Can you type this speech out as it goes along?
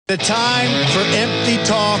The time for empty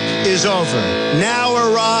talk is over. Now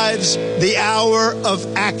arrives the hour of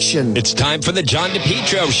action. It's time for the John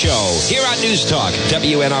DePietro Show here on News Talk,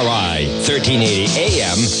 WNRI, 1380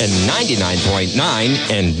 AM and 99.9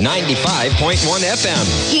 and 95.1 FM.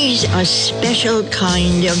 He's a special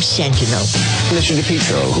kind of sentinel. Mr.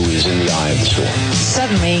 DePietro, who is in the eye of the storm.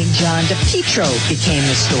 Suddenly, John DePietro became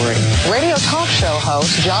the story. Radio talk show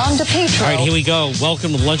host John DePietro. All right, here we go.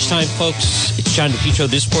 Welcome to lunchtime, folks. It's John DePietro.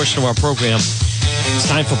 This portion of our program, it's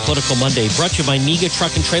time for Political Monday, brought to you by MEGA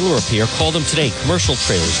Truck and Trailer Repair. Call them today. Commercial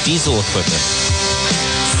trailers, diesel equipment.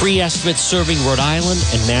 Free estimates serving Rhode Island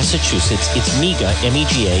and Massachusetts. It's MEGA,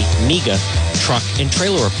 M-E-G-A, MEGA Truck and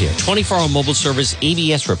Trailer Repair. 24-hour mobile service,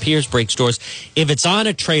 ABS repairs, brake stores. If it's on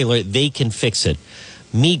a trailer, they can fix it.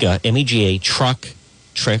 MEGA, M-E-G-A, Truck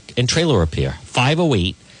and Trailer Repair.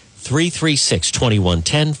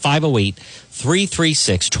 508-336-2110.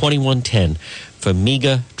 508-336-2110 for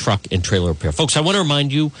MEGA Truck and Trailer Repair. Folks, I want to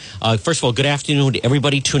remind you, first of all, good afternoon to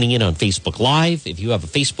everybody tuning in on Facebook Live. If you have a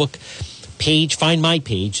Facebook page, find my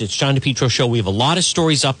page. It's John DePietro Show. We have a lot of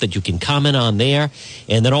stories up that you can comment on there.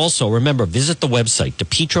 And then also, remember, visit the website,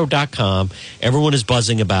 DePietro.com. Everyone is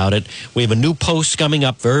buzzing about it. We have a new post coming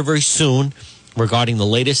up very, very soon regarding the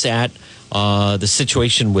latest at the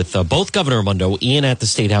situation with both Governor Raimondo and at the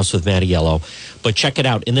State House with Mattiello. But check it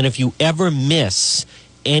out. And then if you ever miss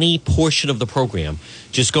any portion of the program,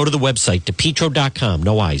 just go to the website, DePietro.com,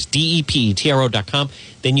 no I's, DEPETRO.com.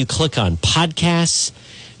 Then you click on podcasts,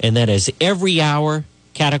 and that is every hour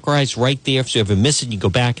categorized right there. So if you ever miss it, you go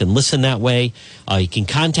back and listen that way. You can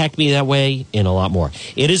contact me that way and a lot more.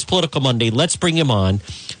 It is Political Monday. Let's bring him on.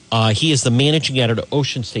 He is the managing editor of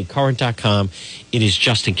OceanStateCurrent.com. It is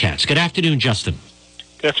Justin Katz. Good afternoon, Justin.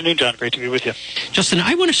 Good afternoon, John. Great to be with you. Justin,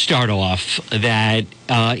 I want to start off that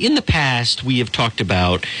in the past we have talked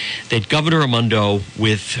about that Governor Raimondo,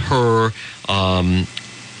 with her,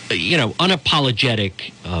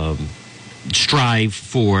 unapologetic strive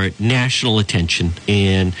for national attention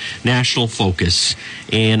and national focus,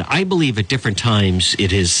 and I believe at different times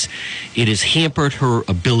it has hampered her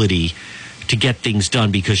ability to get things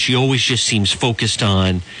done because she always just seems focused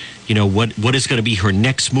on, what is going to be her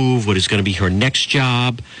next move, what is going to be her next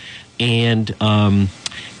job, and I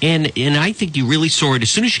think you really saw it as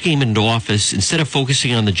soon as she came into office. Instead of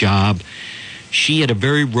focusing on the job, she had a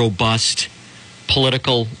very robust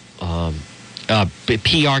political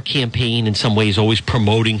PR campaign in some ways, always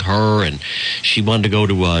promoting her, and she wanted to go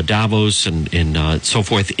to Davos and so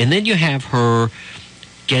forth. And then you have her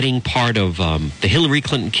getting part of the Hillary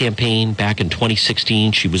Clinton campaign back in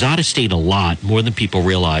 2016. She was out of state a lot, more than people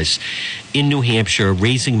realize, in New Hampshire,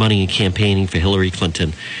 raising money and campaigning for Hillary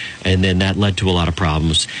Clinton. And then that led to a lot of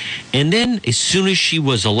problems. And then as soon as she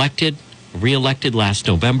was reelected last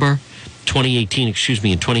November, in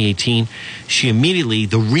 2018, she immediately,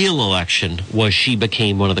 the real election was she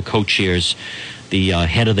became one of the co-chairs, the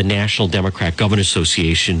head of the National Democrat Governors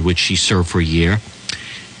Association, which she served for a year.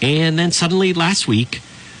 And then suddenly last week,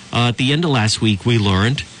 at the end of last week, we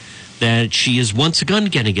learned that she is once again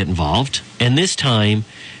going to get involved. And this time,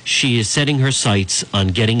 she is setting her sights on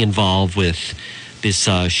getting involved with this.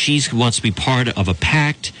 She wants to be part of a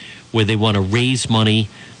pact where they want to raise money,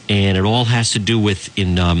 and it all has to do with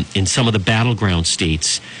in some of the battleground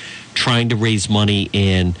states, trying to raise money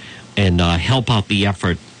and help out the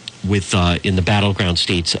effort with in the battleground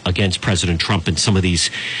states against President Trump in some of these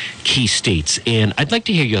key states. And I'd like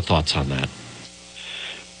to hear your thoughts on that.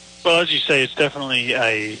 Well, as you say, it's definitely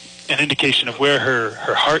an indication of where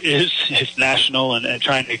her heart is national and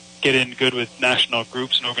trying to get in good with national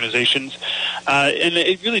groups and organizations. And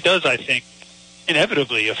it really does, I think,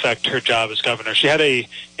 inevitably affect her job as governor. She had a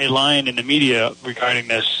line in the media regarding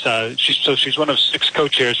this. She's one of 6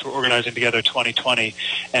 co-chairs for Organizing Together 2020.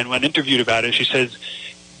 And when interviewed about it, she says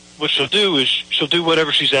what she'll do is she'll do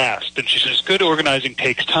whatever she's asked. And she says, good organizing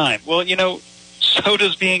takes time. Well, so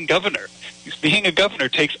does being governor. Being a governor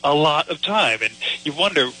takes a lot of time, and you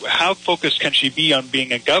wonder how focused can she be on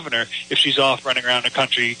being a governor if she's off running around the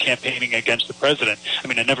country campaigning against the president. I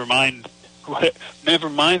mean, never mind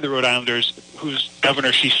the Rhode Islanders whose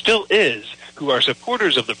governor she still is, who are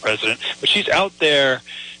supporters of the president, but she's out there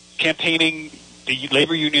campaigning. The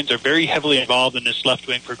labor unions are very heavily involved in this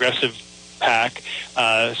left-wing progressive PAC,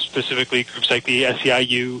 specifically groups like the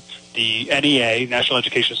SEIU, the NEA, National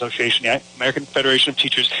Education Association, the American Federation of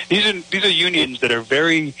Teachers. These are unions that are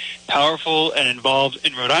very powerful and involved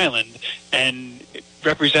in Rhode Island and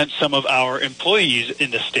represent some of our employees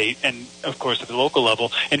in the state and, of course, at the local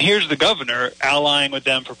level. And here's the governor allying with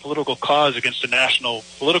them for political cause against a national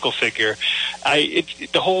political figure.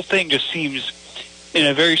 The whole thing just seems, in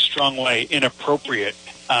a very strong way, inappropriate.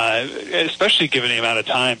 especially given the amount of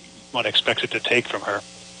time one expects it to take from her.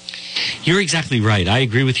 You're exactly right. I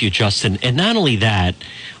agree with you, Justin. And not only that,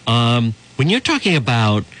 when you're talking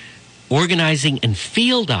about organizing and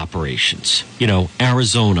field operations,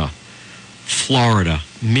 Arizona, Florida,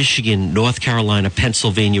 Michigan, North Carolina,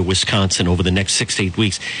 Pennsylvania, Wisconsin over the next 6 to 8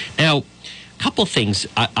 weeks. Now, a couple things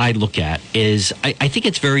I look at is I think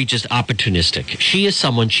it's very just opportunistic. She is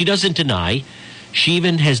someone, she doesn't deny. She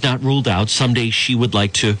even has not ruled out someday she would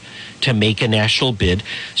like to make a national bid.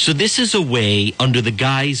 So this is a way, under the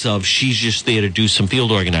guise of she's just there to do some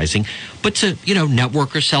field organizing, but to, network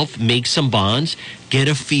herself, make some bonds, get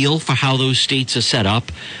a feel for how those states are set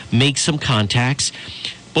up, make some contacts.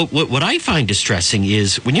 But what I find distressing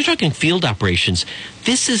is when you're talking field operations,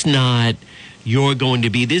 this is not you're going to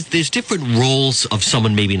be, there's different roles of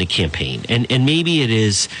someone maybe in a campaign. And maybe it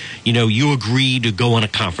is, you agree to go on a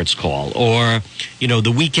conference call or,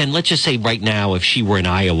 the weekend, let's just say right now, if she were in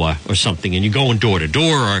Iowa or something and you're going door to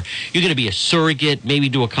door, or you're going to be a surrogate, maybe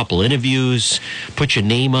do a couple interviews, put your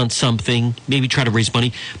name on something, maybe try to raise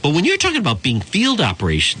money. But when you're talking about being field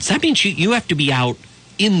operations, that means you have to be out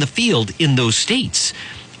in the field in those states.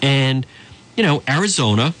 And,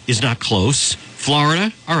 Arizona is not close.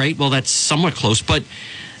 Florida, all right, well, that's somewhat close. But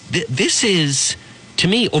this is, to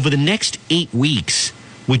me, over the next 8 weeks,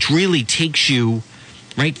 which really takes you,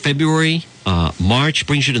 right, February, March,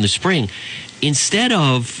 brings you to the spring, instead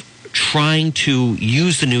of trying to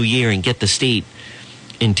use the new year and get the state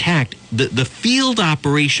intact, the field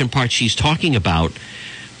operation part she's talking about,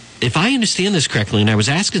 if I understand this correctly, and I was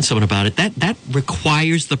asking someone about it, that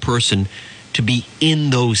requires the person to be in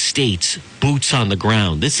those states, boots on the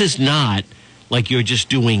ground. This is not like you're just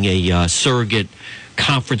doing a surrogate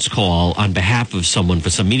conference call on behalf of someone for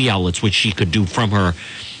some media outlets, which she could do from her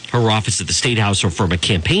office at the State House or from a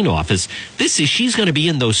campaign office. She's going to be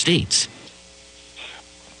in those states.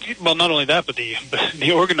 Well, not only that, but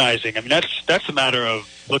the organizing. I mean, that's a matter of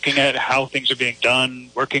looking at how things are being done,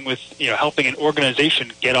 working with, helping an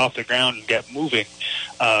organization get off the ground and get moving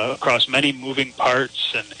across many moving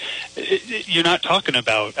parts. And you're not talking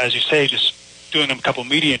about, as you say, just doing a couple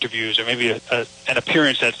media interviews or maybe an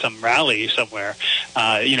appearance at some rally somewhere.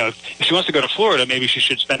 If she wants to go to Florida, maybe she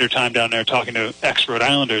should spend her time down there talking to ex-Rhode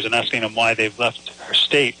Islanders and asking them why they've left her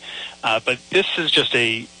state. But this is just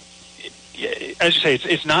as you say,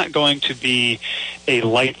 it's not going to be a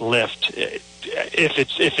light lift if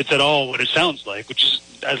it's at all what it sounds like, which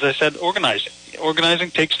is, as I said, organizing. Organizing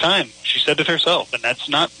takes time. She said it herself, and that's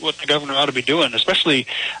not what the governor ought to be doing. Especially,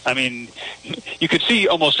 I mean, you could see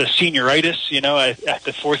almost a senioritis, at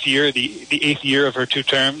the fourth year, the eighth year of her 2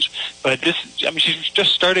 terms. But she's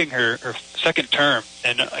just starting her second term,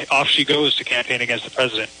 and off she goes to campaign against the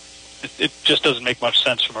president. It just doesn't make much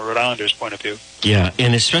sense from a Rhode Islander's point of view. Yeah,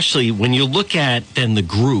 and especially when you look at then the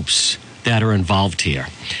groups that are involved here.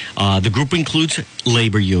 The group includes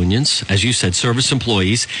labor unions, as you said, service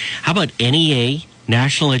employees. How about NEA,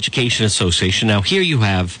 National Education Association? Now, here you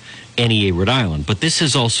have NEA Rhode Island, but this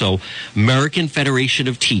is also American Federation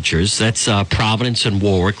of Teachers. That's Providence and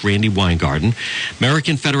Warwick, Randy Weingarten.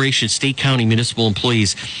 American Federation of State, County, Municipal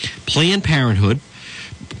Employees, Planned Parenthood,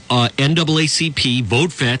 NAACP,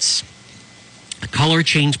 Vote Vets, Color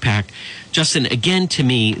Change Pact. Justin, again, to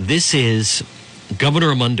me, this is Governor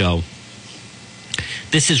Raimondo.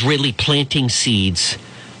 This is really planting seeds,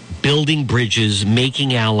 building bridges,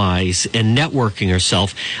 making allies, and networking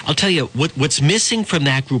herself. I'll tell you, what's missing from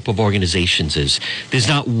that group of organizations is there's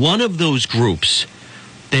not one of those groups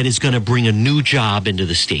that is going to bring a new job into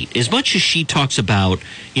the state. As much as she talks about,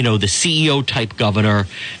 the CEO type governor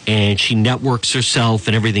and she networks herself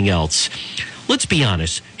and everything else, let's be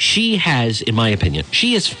honest, she has, in my opinion,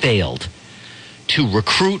 she has failed to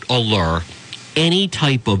recruit or lure any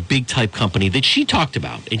type of big type company that she talked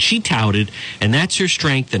about and she touted, and that's her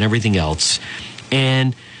strength and everything else.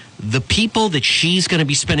 And the people that she's going to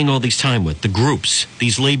be spending all this time with, the groups,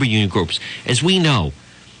 these labor union groups, as we know,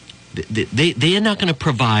 they are not going to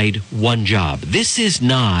provide one job. This is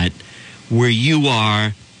not where you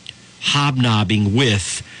are hobnobbing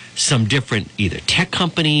with some different either tech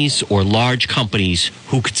companies or large companies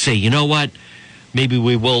who could say, you know what, maybe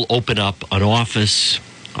we will open up an office,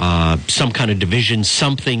 some kind of division,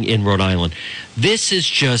 something in Rhode Island. This is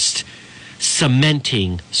just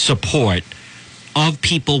cementing support of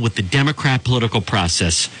people with the Democrat political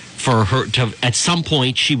process for her to, at some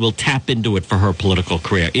point, she will tap into it for her political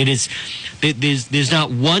career. It is, there's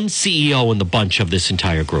not one CEO in the bunch of this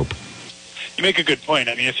entire group. You make a good point.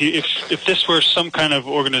 I mean, if this were some kind of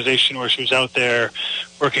organization where she was out there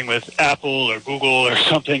working with Apple or Google or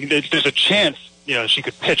something, there's a chance she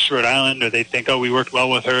could pitch Rhode Island, or they'd think, oh, we worked well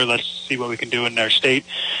with her, let's see what we can do in our state.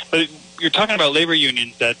 But you're talking about labor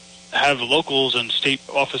unions that have locals and state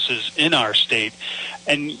offices in our state,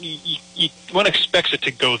 and one expects it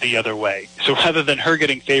to go the other way. So rather than her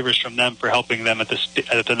getting favors from them for helping them at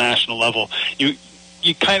the national level,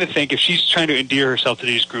 you kind of think if she's trying to endear herself to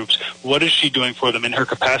these groups, what is she doing for them in her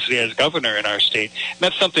capacity as governor in our state? And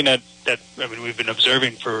that's something that we've been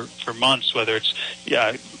observing for months, whether it's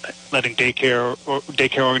letting daycare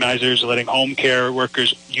organizers, letting home care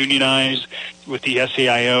workers unionize with the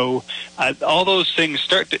SEIO. All those things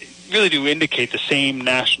start to really do indicate the same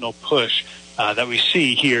national push that we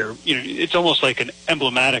see here. It's almost like an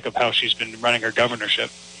emblematic of how she's been running her governorship.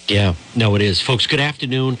 Yeah, no, it is. Folks, good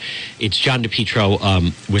afternoon. It's John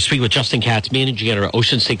DePietro. We're speaking with Justin Katz, managing editor at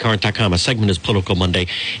OceanStateCurrent.com. A segment is Political Monday.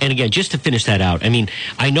 And again, just to finish that out,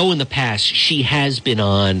 I know in the past she has been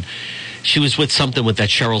on, she was with something with that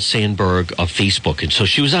Sheryl Sandberg of Facebook. And so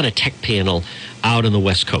she was on a tech panel out on the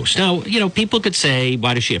West Coast. Now, people could say,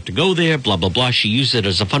 why does she have to go there? Blah, blah, blah. She used it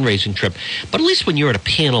as a fundraising trip. But at least when you're at a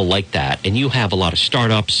panel like that and you have a lot of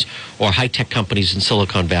startups or high-tech companies in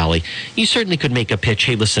Silicon Valley, you certainly could make a pitch.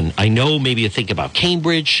 Hey, listen, I know maybe you think about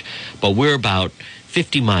Cambridge, but we're about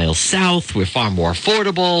 50 miles south. We're far more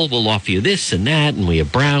affordable. We'll offer you this and that, and we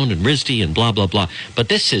have Brown and RISD and blah, blah, blah. But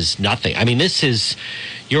this is nothing. This is,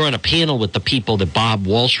 you're on a panel with the people that Bob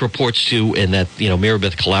Walsh reports to and that,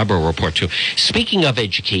 Maribeth Calabro report to. Speaking of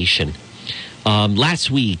education, last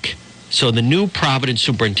week, so the new Providence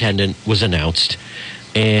superintendent was announced,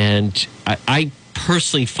 and I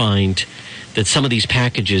personally find that some of these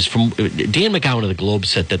packages from Dan McGowan of the Globe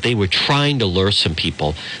said that they were trying to lure some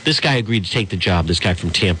people. This guy agreed to take the job, this guy from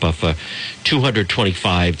Tampa, for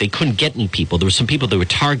 $225. They couldn't get any people. There were some people they were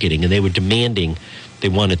targeting, and they were demanding, they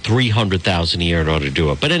wanted $300,000 a year in order to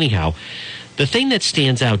do it. But anyhow, the thing that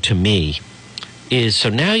stands out to me is, so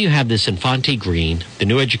now you have this Infante Green, the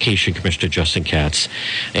new education commissioner, Justin Katz,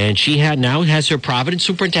 and she now has her Providence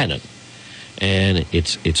superintendent. And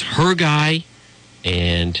it's her guy,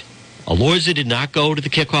 and Alorza did not go to the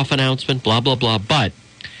kickoff announcement, blah, blah, blah. But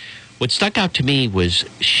what stuck out to me was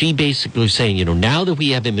she basically was saying, now that we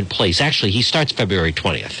have him in place, actually, he starts February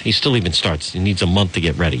 20th. He still even starts. He needs a month to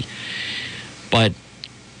get ready. But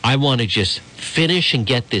I want to just finish and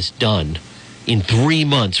get this done. In 3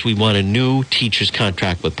 months, we want a new teacher's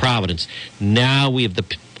contract with Providence. Now we have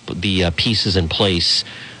the pieces in place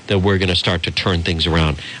that we're going to start to turn things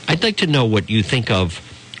around. I'd like to know what you think of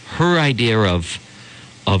her idea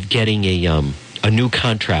of getting a new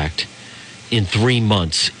contract in 3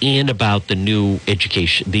 months, and about the new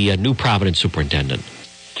new Providence superintendent.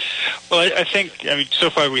 Well, I think, so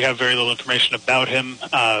far we have very little information about him.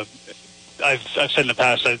 I've said in the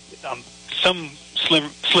past, some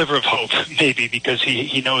sliver of hope, maybe, because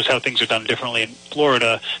he knows how things are done differently in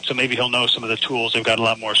Florida, so maybe he'll know some of the tools. They've got a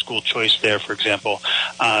lot more school choice there, for example.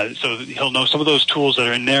 So he'll know some of those tools that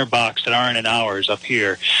are in their box that aren't in ours up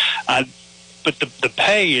here. But the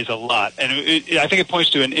pay is a lot, and I think it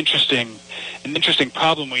points to an interesting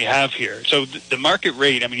problem we have here. So the market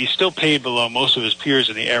rate, he's still paid below most of his peers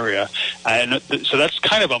in the area, and so that's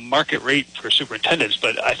kind of a market rate for superintendents.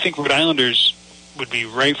 But I think Rhode Islanders would be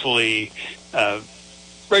rightfully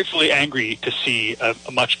angry to see a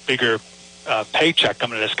much bigger paycheck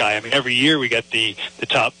coming to this guy. Every year we get the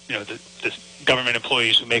top, the government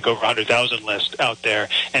employees who make over 100,000 list out there,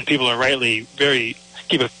 and people are rightly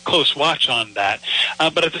keep a close watch on that.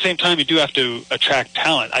 But at the same time, you do have to attract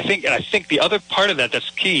talent. I think the other part of that that's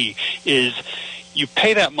key is you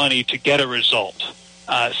pay that money to get a result.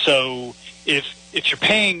 So if you're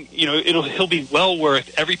paying, he'll be well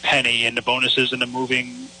worth every penny, and the bonuses and the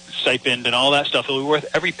moving stipend and all that stuff. It'll be worth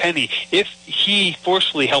every penny if he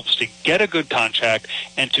forcefully helps to get a good contract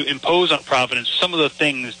and to impose on Providence some of the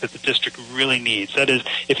things that the district really needs. That is,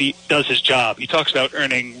 if he does his job. He talks about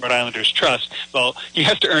earning Rhode Islanders' trust. Well, he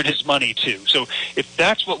has to earn his money too. So if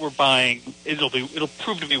that's what we're buying, it'll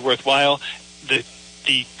prove to be worthwhile. The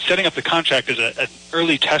setting up the contract is an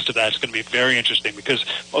early test of that. It's going to be very interesting because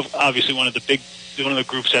obviously one of the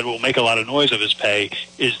groups that will make a lot of noise of his pay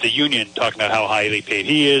is the union, talking about how highly paid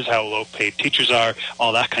he is, how low paid teachers are,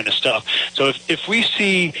 all that kind of stuff. So if we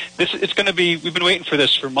see this, it's going to be, we've been waiting for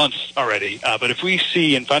this for months already, but if we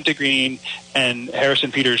see Infante Green and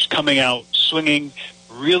Harrison Peters coming out swinging,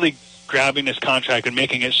 really grabbing this contract and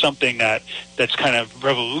making it something that's kind of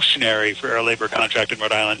revolutionary for our labor contract in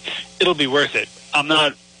Rhode Island, it'll be worth it. I'm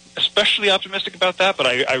not especially optimistic about that, but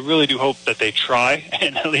I really do hope that they try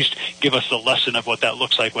and at least give us the lesson of what that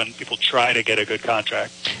looks like when people try to get a good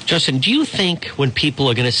contract. Justin, do you think when people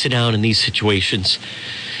are going to sit down in these situations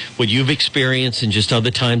what you've experienced and just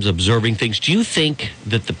other times observing things, do you think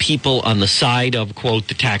that the people on the side of, quote,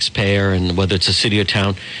 the taxpayer, and whether it's a city or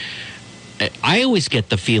town, I always get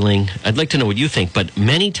the feeling, I'd like to know what you think, but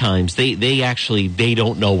many times they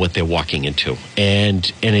don't know what they're walking into.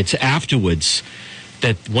 And it's afterwards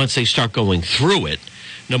that once they start going through it,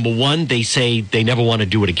 number one, they say they never want to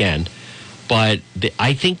do it again. But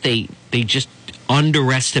I think they just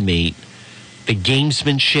underestimate the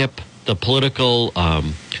gamesmanship, the political,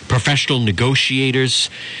 professional negotiators.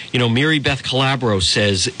 You know, Mary Beth Calabro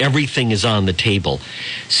says everything is on the table.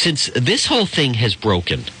 Since this whole thing has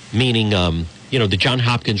broken, meaning, the John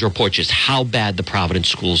Hopkins report, just how bad the Providence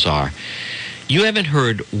schools are, you haven't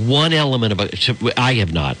heard one element of it. I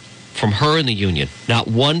have not, from her and the union, not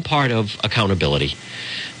one part of accountability.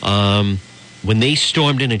 When they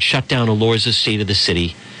stormed in and shut down Elorza's State of the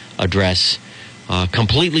City address,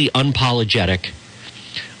 completely unapologetic.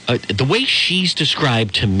 The way she's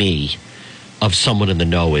described to me of someone in the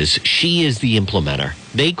know is she is the implementer.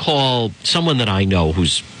 They call someone that I know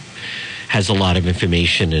has a lot of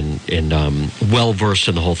information and well-versed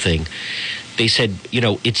in the whole thing. They said,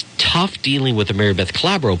 it's tough dealing with Mary Beth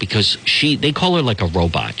Calabro because they call her like a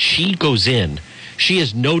robot. She goes in. She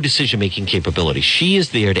has no decision-making capability. She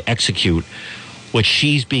is there to execute what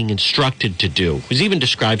she's being instructed to do. It was even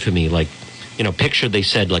described for me like, picture, they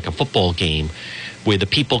said, like a football game where the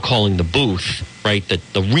people calling the booth, right,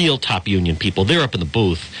 the real top union people, they're up in the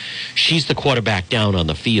booth. She's the quarterback down on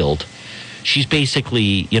the field. She's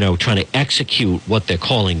basically, trying to execute what they're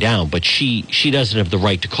calling down, but she doesn't have the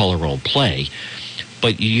right to call her own play.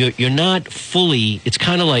 But you're not fully, it's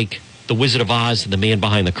kind of like the Wizard of Oz and the man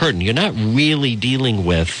behind the curtain. You're not really dealing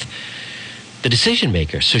with the decision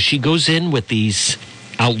maker. So she goes in with these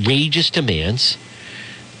outrageous demands.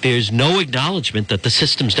 There's no acknowledgement that the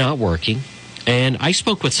system's not working. And I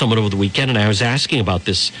spoke with someone over the weekend, and I was asking about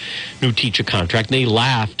this new teacher contract, and they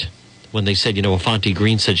laughed when they said, Afonte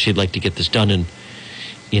Green said she'd like to get this done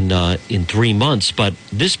in 3 months. But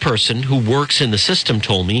this person who works in the system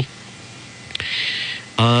told me,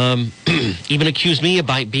 even accused me of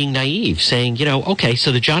being naive, saying, okay,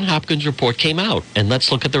 so the John Hopkins report came out, and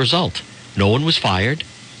let's look at the result. No one was fired.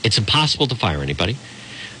 It's impossible to fire anybody.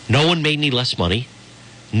 No one made any less money.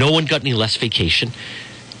 No one got any less vacation.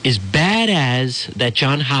 As bad as that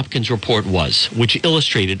John Hopkins report was, which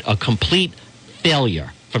illustrated a complete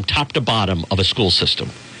failure from top to bottom of a school system,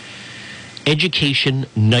 education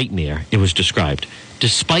nightmare, it was described.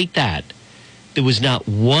 Despite that, there was not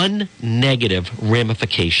one negative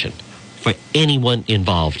ramification for anyone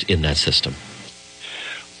involved in that system.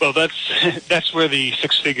 Well, that's where the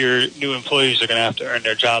six-figure new employees are going to have to earn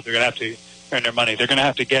their job. They're going to have to earn their money. They're going to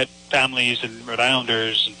have to get families and Rhode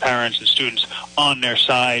Islanders and parents and students on their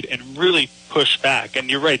side and really push back. And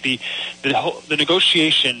you're right, the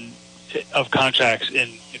negotiation of contracts in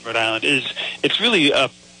Rhode Island it's really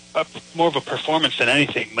more of a performance than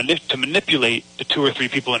anything, to manipulate the 2 or 3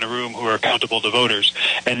 people in a room who are accountable to voters.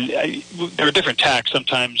 And there are different tacks.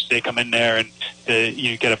 Sometimes they come in there and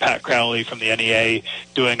you get a Pat Crowley from the NEA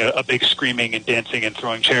doing a big screaming and dancing and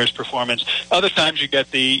throwing chairs performance. Other times you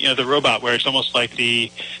get the robot, where it's almost like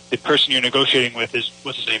the person you're negotiating with is,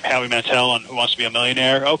 what's his name, Howie Mantel on Who Wants to Be a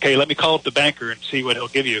Millionaire. Okay, let me call up the banker and see what he'll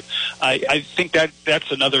give you. I think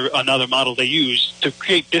that's another model they use to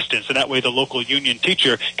create distance, and that way the local union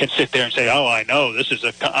teacher can sit there and say, oh, I know, this is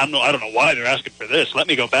I don't know why they're asking for this. Let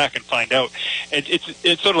me go back and find out.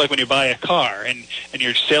 It's sort of like when you buy a car and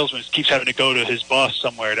your salesman keeps having to go to his boss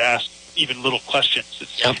somewhere to ask even little questions.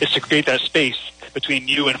 It's to create that space between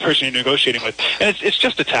you and the person you're negotiating with, and it's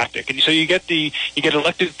just a tactic. And so you get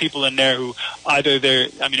elected people in there who either they're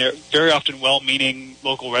very often well-meaning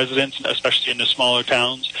local residents, especially in the smaller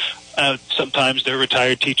towns. Sometimes they're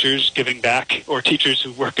retired teachers giving back, or teachers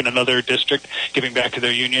who work in another district giving back to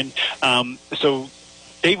their union. So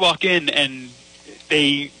they walk in and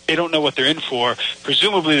they don't know what they're in for.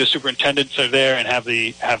 Presumably the superintendents are there and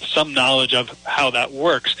have some knowledge of how that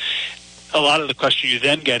works. A lot of the question you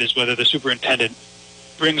then get is whether the superintendent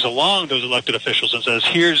brings along those elected officials and says,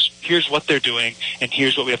 here's what they're doing and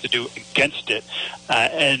here's what we have to do against it.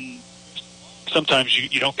 And sometimes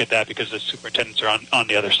you don't get that because the superintendents are on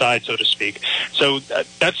the other side, so to speak. So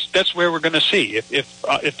that's where we're going to see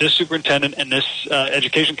if this superintendent and this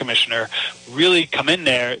education commissioner really come in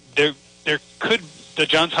there could, the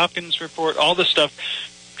Johns Hopkins report, all this stuff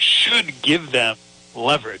should give them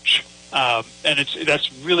leverage. And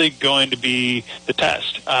that's really going to be the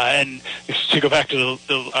test. And to go back to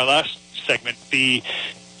our last segment, the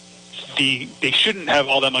they shouldn't have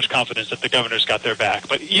all that much confidence that the governor's got their back.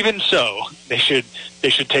 But even so, they should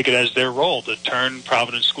take it as their role to turn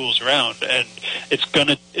Providence schools around, and it's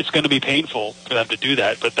gonna be painful for them to do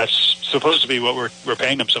that. But that's supposed to be what we're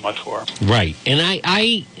paying them so much for. Right, and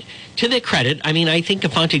I to their credit, I mean, I think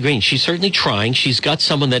Afonte Green, she's certainly trying. She's got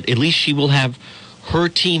someone that at least she will have her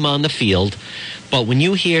team on the field. But when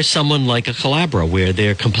you hear someone like a Calabro, where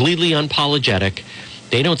they're completely unapologetic,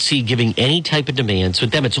 they don't see giving any type of demands.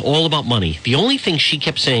 With them, it's all about money. The only thing she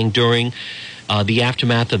kept saying during the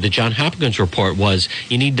aftermath of the John Hopkins report was,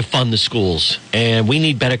 you need to fund the schools, and we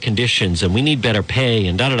need better conditions, and we need better pay,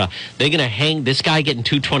 and da-da-da. They're going to hang this guy getting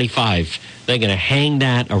 $225. They're going to hang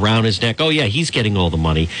that around his neck. Oh, yeah, he's getting all the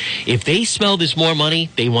money. If they smell there's more money,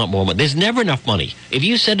 they want more money. There's never enough money. If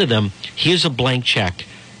you said to them, here's a blank check,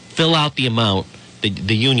 fill out the amount,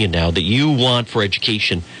 the union now, that you want for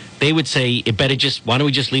education, they would say, why don't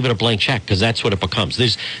we just leave it a blank check? Because that's what it becomes.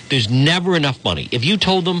 There's never enough money. If you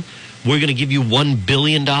told them, we're going to give you $1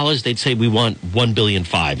 billion, they'd say, we want $1.5 billion.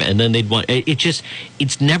 And then they'd want,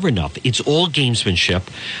 it's never enough. It's all gamesmanship.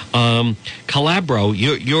 Calabro,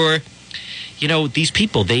 these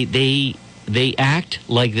people, they act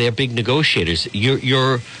like they're big negotiators.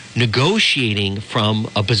 You're negotiating from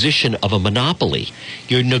a position of a monopoly.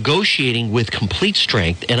 You're negotiating with complete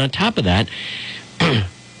strength. And on top of that,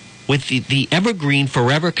 with the evergreen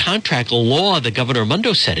forever contract law that Governor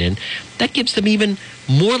Raimondo set in, that gives them even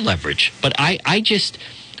more leverage. But I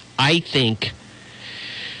think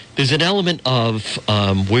there's an element of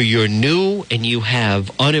where you're new and you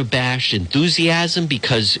have unabashed enthusiasm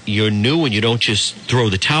because you're new and you don't just throw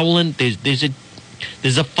the towel in.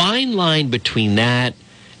 There's a fine line between that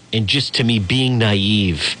and just, to me, being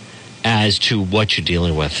naive as to what you're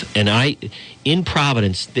dealing with. And in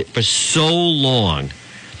Providence, for so long,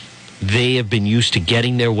 they have been used to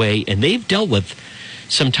getting their way, and they've dealt with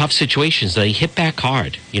some tough situations. They hit back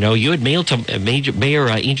hard. You had Mayor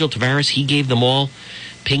Angel Tavares. He gave them all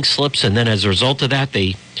pink slips, and then as a result of that,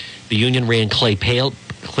 the union ran Clay Pell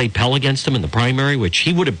against him in the primary, which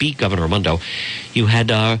he would have beat Governor Raimondo. You had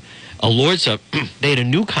Alorza. They had a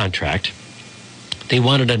new contract. They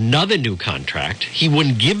wanted another new contract. He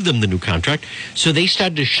wouldn't give them the new contract, so they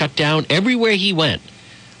started to shut down everywhere he went.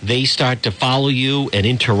 They start to follow you and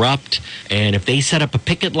interrupt. And if they set up a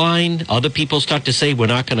picket line, other people start to say, we're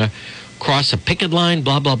not going to cross a picket line,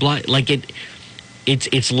 blah, blah, blah. Like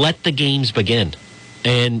it's let the games begin.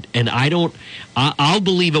 And I'll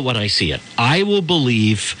believe it when I see it. I will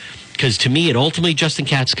believe, because to me, it ultimately, Justin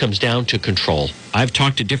Katz, comes down to control. I've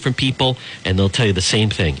talked to different people, and they'll tell you the same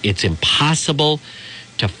thing. It's impossible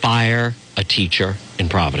to fire a teacher in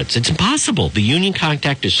Providence. It's impossible. The union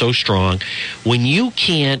contact is so strong. When you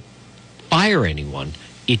can't fire anyone,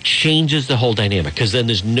 it changes the whole dynamic, because then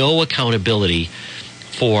there's no accountability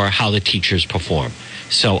for how the teachers perform.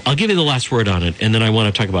 So I'll give you the last word on it, and then I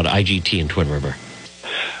want to talk about IGT and Twin River.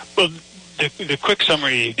 Well, the quick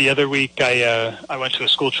summary, the other week I went to a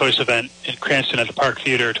school choice event in Cranston at the Park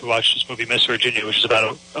Theater to watch this movie, Miss Virginia, which is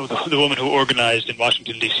about the woman who organized in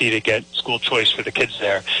Washington, D.C. to get school choice for the kids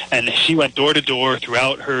there. And she went door to door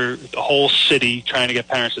throughout the whole city trying to get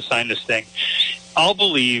parents to sign this thing. I'll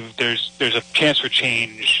believe there's a chance for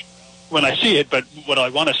change when I see it, but what I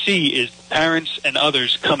want to see is parents and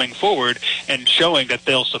others coming forward and showing that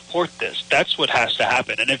they'll support this. That's what has to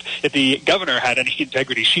happen. And if the governor had any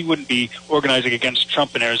integrity, she wouldn't be organizing against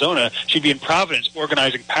Trump in Arizona. She'd be in Providence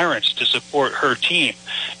organizing parents to support her team.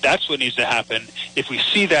 That's what needs to happen. If we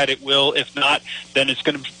see that, it will. If not, then it's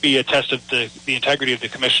going to be a test of the integrity of the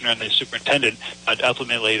commissioner and the superintendent.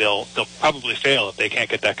 Ultimately, they'll probably fail if they can't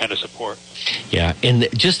get that kind of support. Yeah, and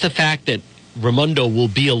just the fact that Raimondo will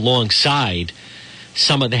be alongside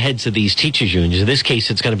some of the heads of these teachers' unions. In this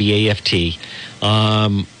case, it's going to be AFT.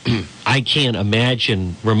 I can't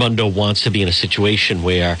imagine Raimondo wants to be in a situation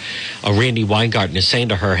where Randy Weingarten is saying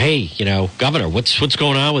to her, hey, Governor, what's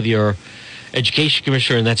going on with your education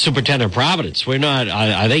commissioner and that superintendent of Providence? We're not,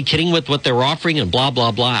 are they kidding with what they're offering and blah,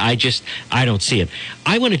 blah, blah? I don't see it.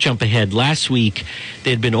 I want to jump ahead. Last week,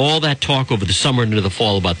 there had been all that talk over the summer and into the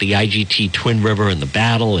fall about the IGT Twin River and the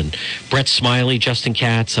battle, and Brett Smiley, Justin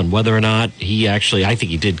Katz, on whether or not he actually, I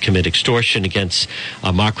think he did commit extortion against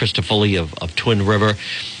Mark Christofoli of Twin River.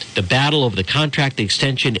 The battle over the contract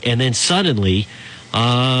extension, and then suddenly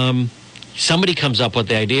somebody comes up with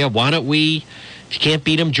the idea, why don't we, if you can't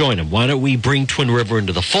beat them, join them. Why don't we bring Twin River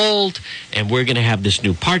into the fold, and we're going to have this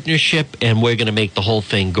new partnership, and we're going to make the whole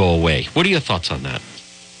thing go away. What are your thoughts on that?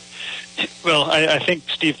 Well, I think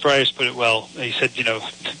Steve Frias put it well. He said,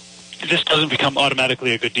 this doesn't become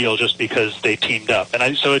automatically a good deal just because they teamed up.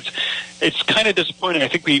 And so it's kind of disappointing. I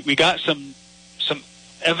think we got some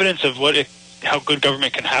evidence of how good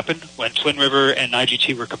government can happen when Twin River and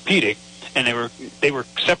IGT were competing, and they were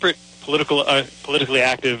separate politically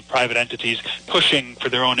active private entities pushing for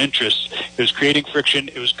their own interests. It was creating friction.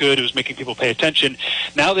 It was good. It was making people pay attention.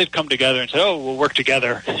 Now they've come together and said, "Oh, we'll work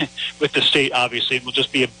together with the state, obviously, and we'll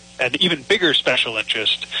just be an even bigger special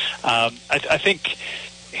interest." I think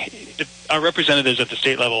our representatives at the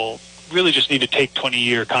state level really just need to take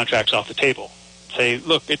 20-year contracts off the table. Say,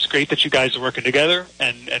 look, it's great that you guys are working together,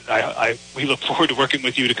 and we look forward to working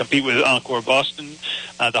with you to compete with Encore Boston,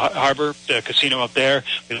 the Harbor, the casino up there.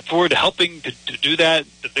 We look forward to helping to do that.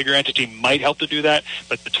 The bigger entity might help to do that,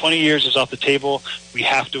 but the 20 years is off the table. We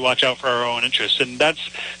have to watch out for our own interests, and that's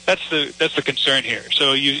the concern here.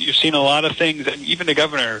 So you've seen a lot of things, and even the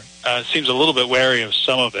governor seems a little bit wary of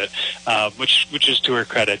some of it, which is to her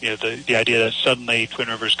credit. The idea that suddenly Twin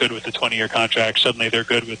River's good with the 20-year contract, suddenly they're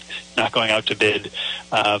good with not going out to bid.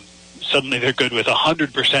 Suddenly they're good with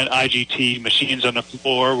 100% IGT machines on the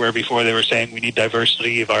floor, where before they were saying we need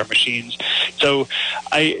diversity of our machines. So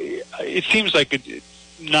it seems like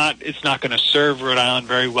it's not going to serve Rhode Island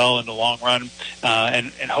very well in the long run,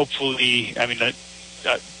 and hopefully, I mean,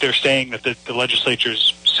 they're saying that the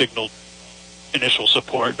legislature's signaled initial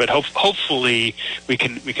support, but hopefully we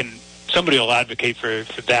can somebody will advocate for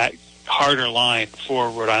that harder line for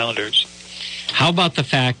Rhode Islanders. How about the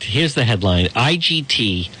fact, here's the headline,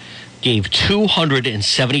 IGT gave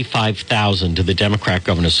 $275,000 to the Democrat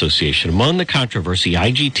Governors Association. Among the controversy,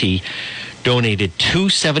 IGT donated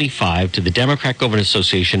 $275,000 to the Democrat Governors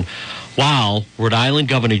Association, while Rhode Island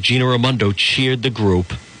Governor Gina Raimondo cheered the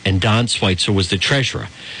group and Don Schweitzer was the treasurer.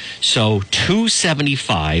 So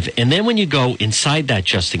 $275,000, and then when you go inside that,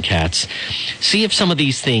 Justin Katz, see if some of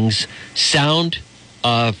these things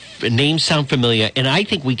names sound familiar, and I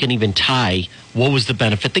think we can even tie what was the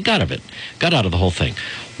benefit they got out of the whole thing.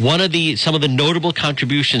 Some of the notable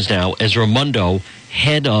contributions now, as Raimondo,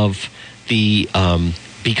 head of the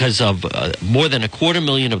because of more than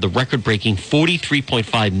 $250,000 of the record-breaking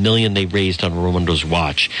 $43.5 million they raised on Raimondo's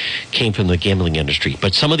watch came from the gambling industry.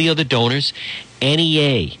 But some of the other donors,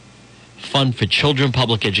 NEA, Fund for Children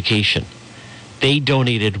Public Education, they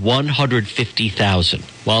donated $150,000.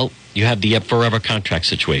 Well, you have the forever contract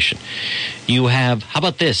situation. You have, how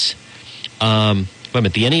about this? The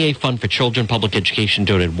NEA Fund for Children Public Education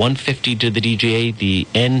donated $150,000 to the DGA. The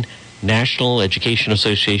National Education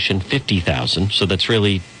Association, $50,000. So that's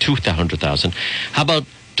really $200,000. How about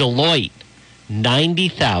Deloitte?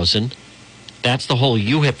 $90,000. That's the whole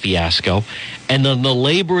UHIP fiasco. And then the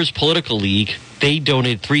Laborers Political League, they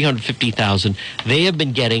donated $350,000. They have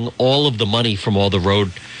been getting all of the money from all the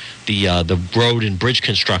road and bridge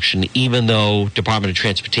construction, even though Department of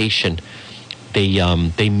Transportation,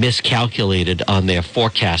 they miscalculated on their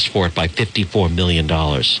forecast for it by $54 million.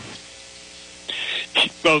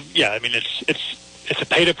 Well, yeah, I mean, it's a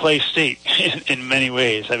pay-to-play state in many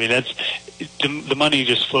ways. I mean, the money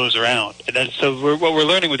just flows around. And so what we're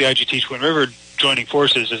learning with the IGT Twin River joining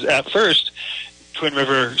forces is, at first, Twin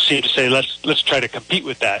River seemed to say, let's try to compete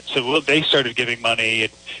with that. So they started giving money,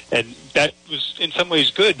 and that was in some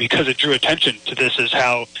ways good because it drew attention to this is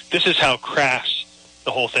how crass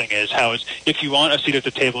the whole thing is. How it's, if you want a seat at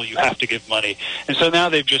the table, you have to give money. And so now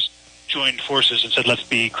they've just joined forces and said, let's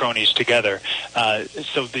be cronies together.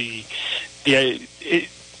 So there's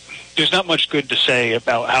not much good to say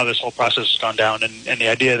about how this whole process has gone down, and the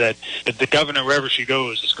idea that the governor, wherever she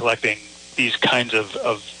goes, is collecting these kinds of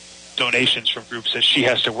donations from groups that she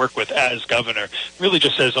has to work with as governor really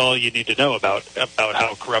just says all you need to know about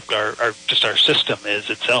how corrupt our system is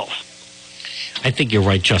itself. I think you're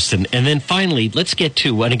right, Justin. And then finally, let's get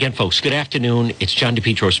to, and again, folks, good afternoon. It's John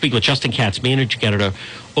DePietro speaking with Justin Katz, managing editor,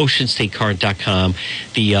 OceanStateCurrent.com.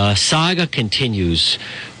 The saga continues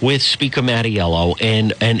with Speaker Mattiello,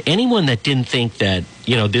 and anyone that didn't think that,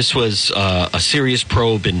 this was a serious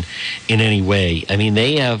probe in any way. I mean,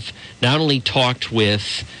 they have not only talked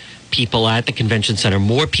with people at the convention center,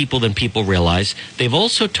 more people than people realize. They've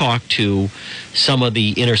also talked to some of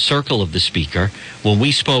the inner circle of the speaker. When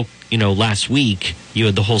we spoke, last week, you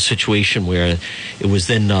had the whole situation where it was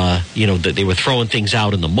then, that they were throwing things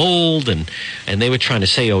out in the mold, and they were trying to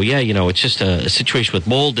say, oh yeah, it's just a situation with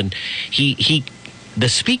mold, and the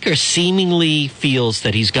speaker seemingly feels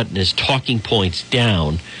that he's gotten his talking points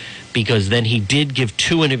down, because then he did give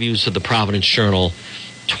 2 interviews to the Providence Journal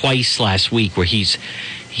twice last week where he's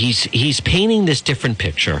painting this different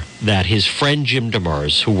picture that his friend Jim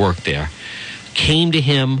Demers, who worked there, came to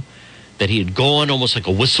him, that he had gone almost like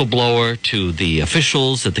a whistleblower to the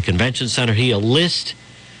officials at the convention center. He had a list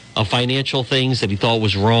of financial things that he thought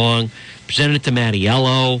was wrong, presented it to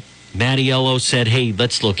Mattiello. Mattiello said, hey,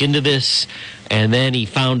 let's look into this. And then he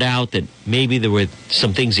found out that maybe there were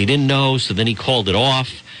some things he didn't know, so then he called it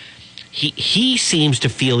off. He seems to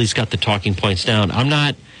feel he's got the talking points down. I'm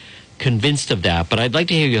not convinced of that, but I'd like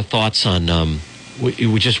to hear your thoughts on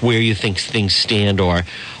just where you think things stand, or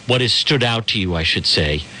what has stood out to you, I should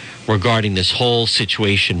say, regarding this whole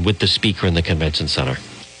situation with the speaker in the convention center.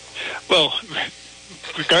 Well,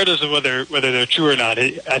 regardless of whether they're true or not,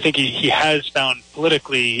 I think he has found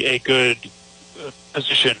politically a good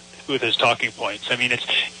position with his talking points. I mean,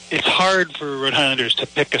 it's hard for Rhode Islanders to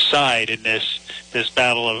pick a side in this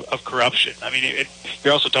battle of corruption. I mean,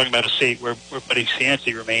 you're also talking about a state where Buddy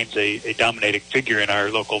Cianci remains a dominating figure in our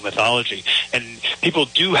local mythology. And people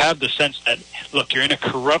do have the sense that, look, you're in a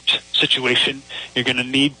corrupt situation. You're going to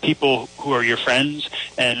need people who are your friends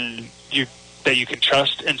and that you can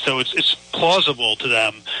trust. And so it's plausible to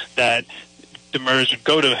them that Demers would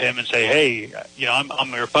go to him and say, hey,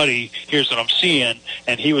 I'm your buddy, here's what I'm seeing.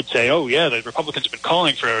 And he would say, oh, yeah, the Republicans have been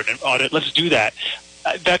calling for an audit, let's do that.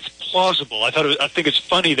 That's plausible. I think it's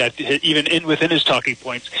funny that even within his talking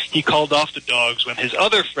points, he called off the dogs when his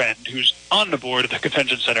other friend, who's on the board of the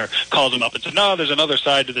convention center, called him up and said, no, there's another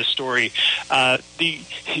side to this story. I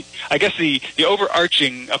guess the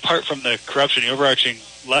overarching, apart from the corruption, the overarching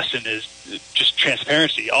lesson is just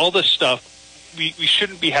transparency. All this stuff, we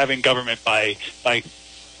shouldn't be having government by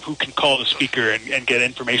who can call the speaker and get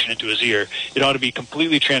information into his ear. It ought to be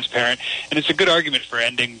completely transparent, and it's a good argument for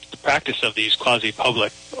ending the practice of these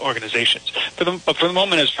quasi-public organizations. But for the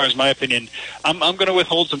moment, as far as my opinion, I'm going to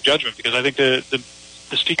withhold some judgment, because I think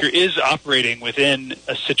the speaker is operating within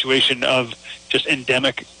a situation of just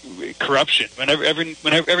endemic corruption. Every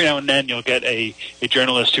now and then you'll get a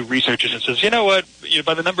journalist who researches and says, you know what,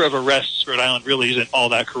 by the number of arrests, Rhode Island really isn't all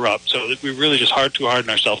that corrupt. So we're really just too hard on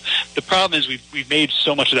ourselves. The problem is we've made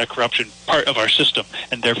so much of that corruption part of our system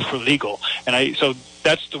and therefore legal. So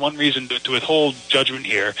that's the one reason to withhold judgment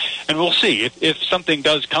here. And we'll see. If something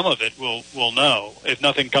does come of it, we'll know. If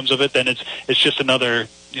nothing comes of it, then it's just another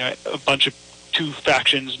a bunch of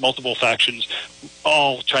multiple factions,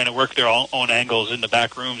 all trying to work their own angles in the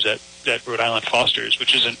back rooms that Rhode Island fosters,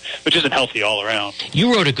 which isn't healthy all around.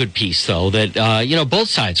 You wrote a good piece, though, that both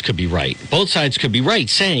sides could be right. Both sides could be right,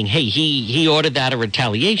 saying, hey, he ordered that a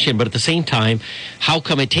retaliation, but at the same time, how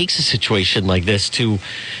come it takes a situation like this to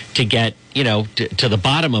get to the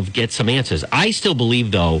bottom of get some answers? I still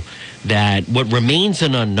believe, though, that what remains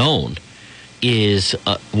an unknown is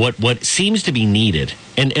what seems to be needed.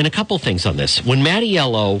 And a couple things on this. When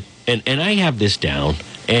Mattiello, and I have this down,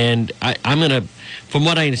 and I'm going to, from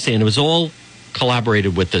what I understand, it was all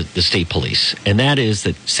collaborated with the state police. And that is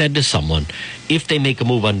that said to someone, if they make a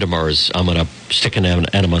move on Demers, I'm going to stick an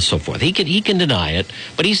enema, so forth. He can deny it,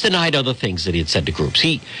 but he's denied other things that he had said to groups.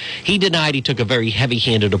 He denied he took a very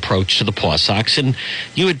heavy-handed approach to the Paw Sox, and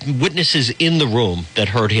you had witnesses in the room that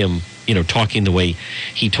heard him talking the way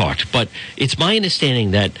he talked. But it's my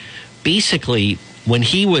understanding that basically when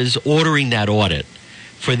he was ordering that audit,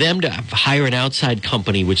 for them to hire an outside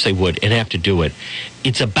company, which they would, and have to do it,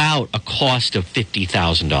 it's about a cost of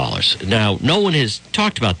 $50,000. Now, no one has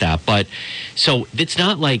talked about that, but so it's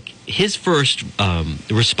not like his first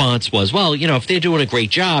response was, well, if they're doing a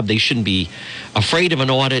great job, they shouldn't be afraid of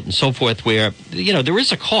an audit and so forth, where, there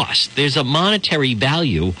is a cost. There's a monetary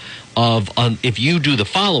value of if you do the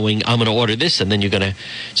following, I'm going to order this, and then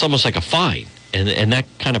it's almost like a fine. And that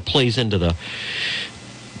kind of plays into the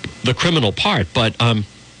criminal part, but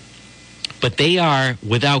they are,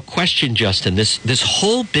 without question, Justin, this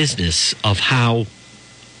whole business of how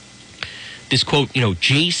this quote,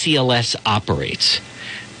 JCLS operates,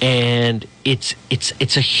 and it's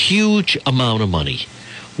a huge amount of money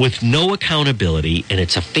with no accountability, and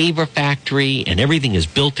it's a favor factory, and everything is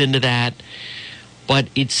built into that. But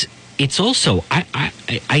it's also,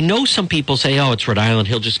 I know some people say, oh, it's Rhode Island,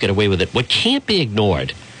 he'll just get away with it. What can't be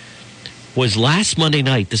ignored was last Monday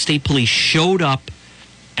night, the state police showed up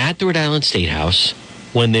at the Rhode Island State House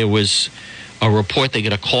when there was a report, they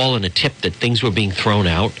got a call and a tip that things were being thrown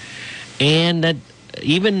out, and that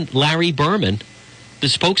even Larry Berman, the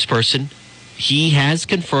spokesperson, he has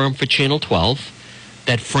confirmed for Channel 12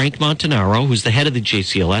 that Frank Montanaro, who's the head of the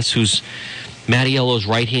JCLS, who's Mattiello's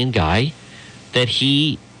right-hand guy, that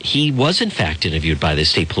he was in fact interviewed by the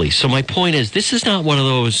state police. So my point is, this is not one of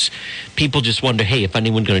those people just wonder, hey, if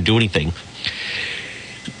anyone's going to do anything.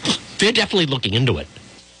 They're definitely looking into it.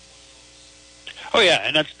 Oh yeah,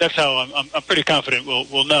 and that's how I'm pretty confident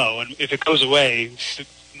we'll know. And if it goes away,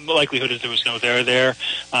 the likelihood is there was no there.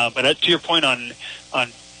 But to your point on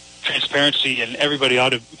transparency, and everybody ought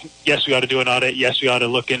to, yes, we ought to do an audit. Yes, we ought to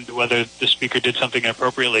look into whether the speaker did something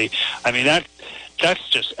inappropriately. I mean, that that's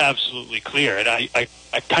just absolutely clear. And I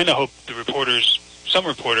kind of hope some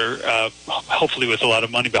reporter, hopefully with a lot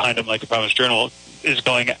of money behind him, like the Providence Journal, is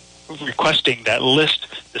requesting that list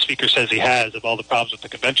the Speaker says he has of all the problems with the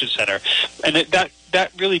convention center. And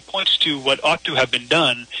that really points to what ought to have been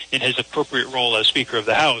done in his appropriate role as Speaker of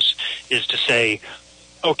the House, is to say,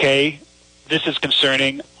 okay, this is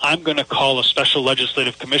concerning. I'm going to call a special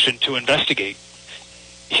legislative commission to investigate.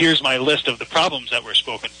 Here's my list of the problems that were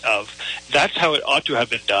spoken of. That's how it ought to have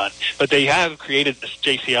been done. But they have created this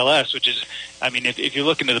JCLS, which is, I mean, if you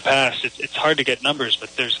look into the past, it's hard to get numbers,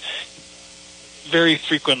 but there's very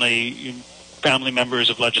frequently family members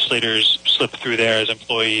of legislators slip through there as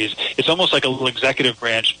employees. It's almost like a little executive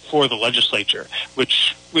branch for the legislature,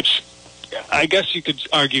 which I guess you could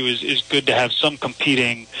argue is good to have some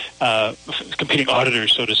competing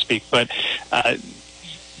auditors, so to speak. But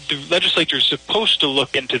the legislature is supposed to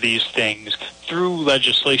look into these things through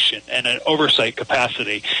legislation and an oversight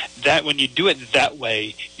capacity. That when you do it that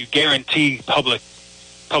way, you guarantee public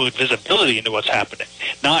visibility into what's happening.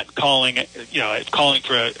 Not calling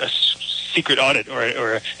for a secret audit or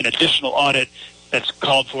an additional audit that's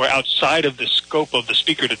called for outside of the scope of the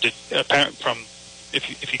Speaker to apparent from.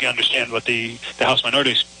 If you can understand what the House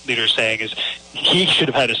Minority Leader is saying, is he should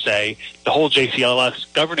have had a say. The whole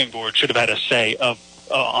JCLS governing board should have had a say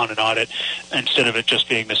on an audit instead of it just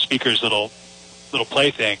being the Speaker's little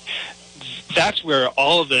plaything. That's where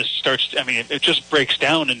all of this starts. I mean, it just breaks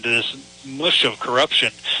down into this mush of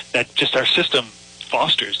corruption that just our system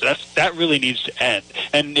fosters. That really needs to end.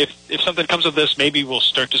 And if something comes of this, maybe we'll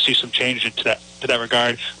start to see some change to that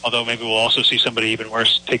regard. Although maybe we'll also see somebody even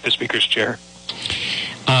worse take the Speaker's chair.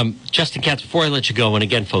 Justin Katz, before I let you go, and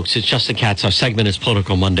again, folks, it's Justin Katz. Our segment is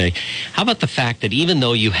Political Monday. How about the fact that even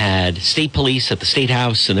though you had state police at the State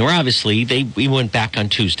House, and they were obviously, we went back on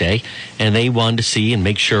Tuesday, and they wanted to see and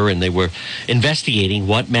make sure, and they were investigating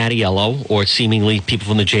what Mattiello, or seemingly people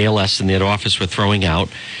from the JLS in that office, were throwing out.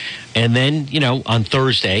 And then, on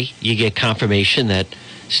Thursday, you get confirmation that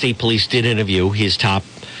state police did interview his top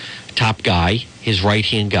guy, his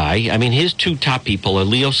right-hand guy. I mean, his two top people are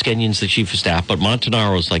Leo Skenyon's the chief of staff, but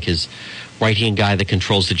Montanaro's like his right-hand guy that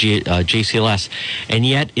controls the JCLS. And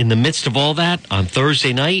yet, in the midst of all that, on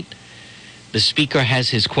Thursday night, the Speaker has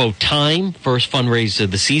his, quote, first fundraiser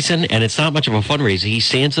of the season, and it's not much of a fundraiser. He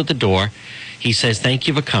stands at the door. He says, thank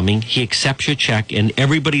you for coming. He accepts your check, and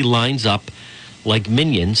everybody lines up like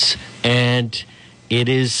minions. And it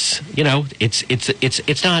is,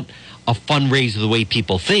 it's not a fundraiser the way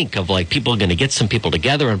people think of, like people are going to get some people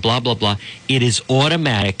together and blah, blah, blah. It is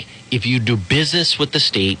automatic. If you do business with the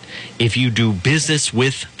state, if you do business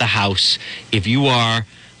with the House, if you are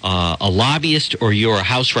a lobbyist or you're a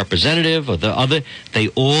House representative or the other, they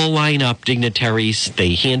all line up, dignitaries.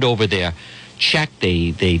 They hand over their check.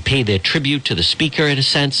 They pay their tribute to the Speaker in a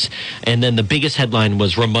sense. And then the biggest headline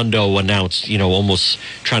was Raimondo announced, almost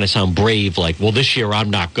trying to sound brave, like, well, this year I'm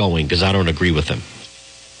not going because I don't agree with him.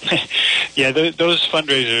 Yeah, those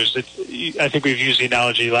fundraisers, I think we've used the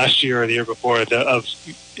analogy last year or the year before in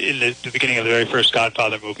the beginning of the very first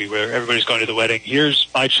Godfather movie where everybody's going to the wedding. Here's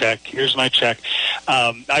my check.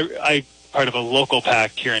 I part of a local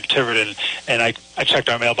PAC here in Tiverton, and I checked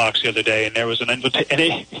our mailbox the other day, and there was an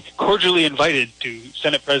cordially invited to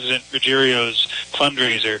Senate President Ruggiero's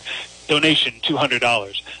fundraiser donation,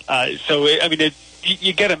 $200. So, I mean,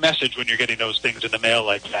 you get a message when you're getting those things in the mail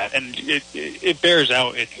like that, and it bears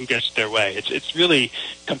out in who gets their way. It's really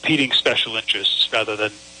competing special interests rather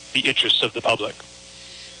than the interests of the public.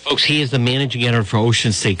 Folks, he is the managing editor for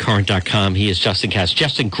OceanStateCurrent.com. He is Justin Katz.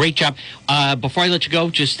 Justin, great job. Before I let you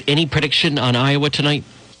go, just any prediction on Iowa tonight?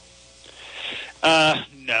 No,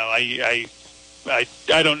 I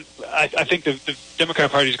don't. I think the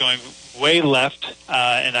Democrat Party is going way left,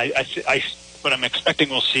 and I what I'm expecting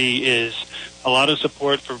we'll see is a lot of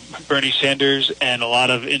support for Bernie Sanders and a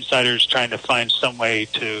lot of insiders trying to find some way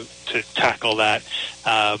to tackle that.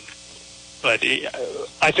 But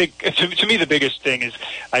I think, to me, the biggest thing is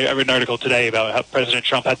I read an article today about how President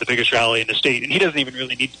Trump had the biggest rally in the state, and he doesn't even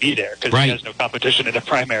really need to be there because he has no competition in the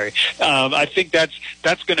primary. I think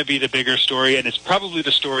that's going to be the bigger story, and it's probably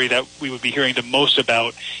the story that we would be hearing the most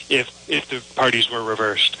about if the parties were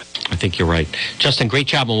reversed. I think you're right. Justin, great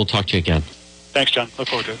job, and we'll talk to you again. Thanks, John. Look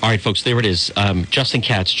forward to it. All right, folks, there it is. Justin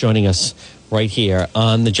Katz joining us right here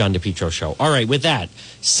on the John DePietro Show. All right, with that,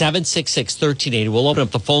 766-1380. We'll open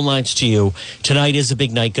up the phone lines to you. Tonight is a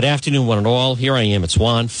big night. Good afternoon, one and all. Here I am. It's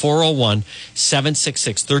Juan,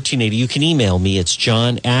 401-766-1380. You can email me. It's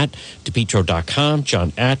john@DePietro.com,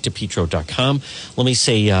 john@DePietro.com. Let me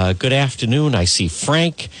say good afternoon. I see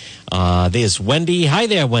Frank. There's Wendy. Hi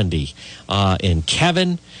there, Wendy. And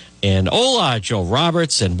Kevin. and Ola, Joe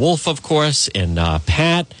Roberts, and Wolf, of course, and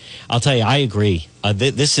Pat. I'll tell you, I agree.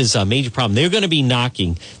 This is a major problem. They're going to be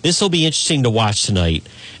knocking. This will be interesting to watch tonight.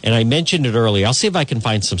 And I mentioned it earlier. I'll see if I can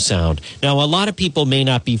find some sound. Now, a lot of people may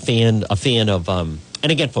not be a fan of...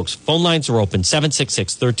 and again, folks, phone lines are open,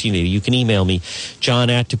 766-1380. You can email me,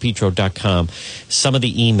 john@depetro.com. Some of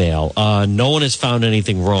the email. No one has found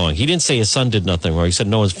anything wrong. He didn't say his son did nothing wrong. He said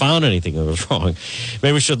no one's found anything that was wrong.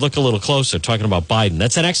 Maybe we should look a little closer, talking about Biden.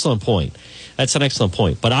 That's an excellent point.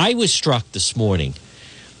 But I was struck this morning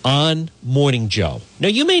on Morning Joe. Now,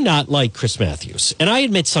 you may not like Chris Matthews. And I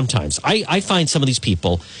admit sometimes I find some of these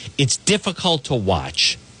people, it's difficult to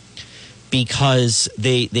watch. Because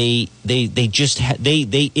it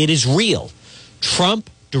is real. Trump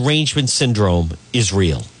derangement syndrome is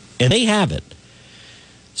real, and they have it.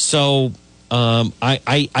 So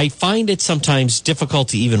I find it sometimes difficult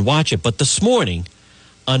to even watch it. But this morning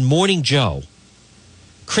on Morning Joe,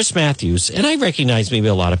 Chris Matthews, and I recognize maybe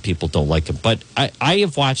a lot of people don't like him, but I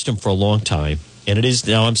have watched him for a long time, and it is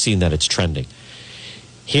now I'm seeing that it's trending.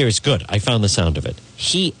 Here is good. I found the sound of it.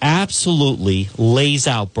 He absolutely lays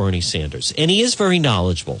out Bernie Sanders. And he is very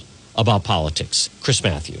knowledgeable about politics, Chris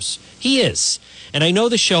Matthews. He is. And I know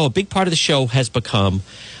the show, a big part of the show has become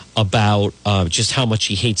about just how much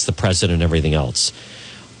he hates the president and everything else.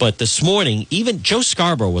 But this morning, even Joe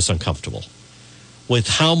Scarborough was uncomfortable with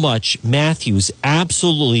how much Matthews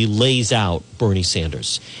absolutely lays out Bernie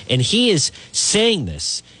Sanders. And he is saying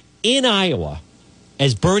this in Iowa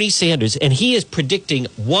as Bernie Sanders, and he is predicting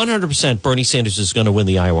 100% Bernie Sanders is going to win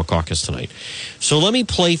the Iowa caucus tonight. So let me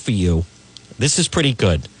play for you. This is pretty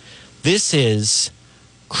good. This is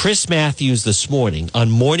Chris Matthews this morning on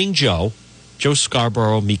Morning Joe, Joe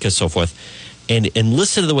Scarborough, Mika, so forth, and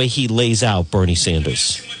listen to the way he lays out Bernie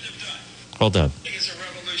Sanders. Hold on. It's a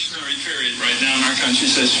revolutionary period right now in our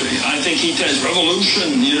country's history. I think he does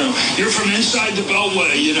revolution, You're from inside the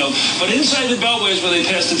Beltway, But inside the Beltway is where they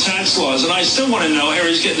passed the tax laws. And I still want to know how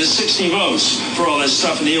he's getting the 60 votes for all this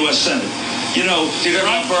stuff in the U.S. Senate. They're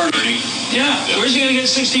not Bernie. Yeah, where's he going to get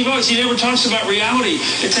 60 votes? He never talks about reality.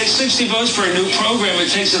 It takes 60 votes for a new program. It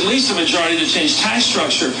takes at least a majority to change tax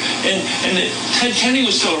structure. And Ted Kennedy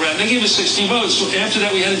was still around. They gave us 60 votes. After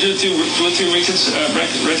that, we had to do it through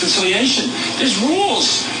reconciliation. There's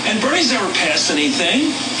rules. And Bernie's never passed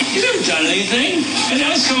anything. He's never done anything. And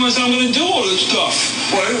now he's coming and saying, I'm going to do all this stuff.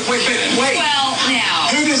 Wait. Well,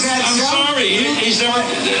 now. Who does that I'm sorry. He's never...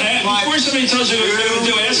 Before somebody tells you what they're going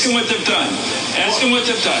to do, ask him what they've done. Ask him what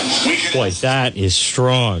they've done. Boy, that is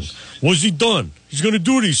strong. What's he done? He's going to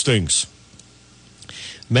do these things.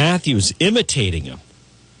 Matthews imitating him.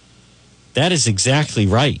 That is exactly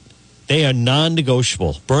right. They are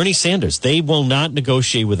non-negotiable. Bernie Sanders, they will not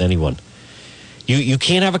negotiate with anyone. You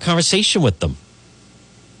can't have a conversation with them.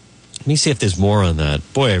 Let me see if there's more on that.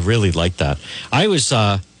 Boy, I really like that.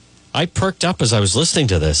 I perked up as I was listening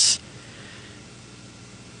to this.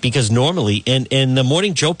 Because normally, and the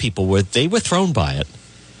Morning Joe people were thrown by it.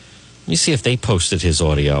 Let me see if they posted his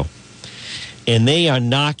audio. And they are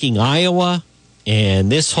knocking Iowa,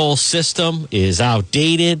 and this whole system is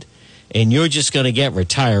outdated, and you're just going to get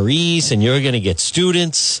retirees, and you're going to get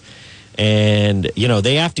students, and,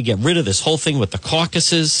 they have to get rid of this whole thing with the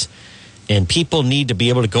caucuses, and people need to be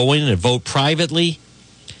able to go in and vote privately.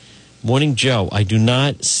 Morning Joe, I do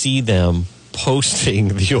not see them posting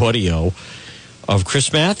the audio of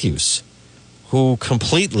Chris Matthews, who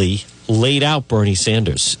completely laid out Bernie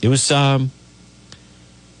Sanders. It was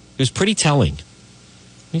pretty telling.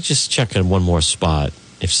 Let me just check in one more spot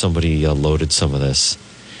if somebody loaded some of this.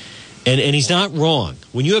 And he's not wrong.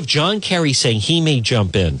 When you have John Kerry saying he may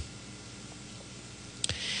jump in,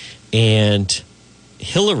 and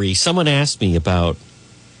Hillary, someone asked me about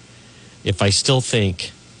if I still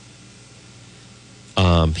think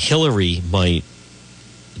Hillary might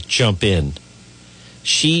jump in.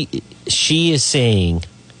 She is saying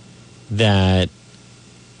that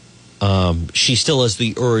she still has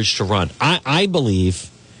the urge to run. I believe.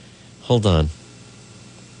 Hold on.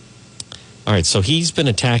 All right, so he's been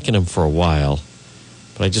attacking him for a while,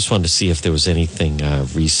 but I just wanted to see if there was anything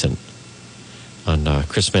recent on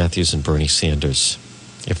Chris Matthews and Bernie Sanders,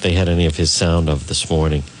 if they had any of his sound of this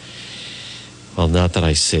morning. Well, not that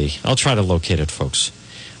I see. I'll try to locate it, folks.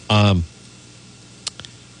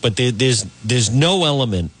 But there's no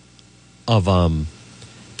element of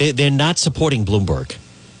they're not supporting Bloomberg.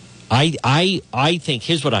 I think,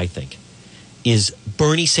 here's what I think, is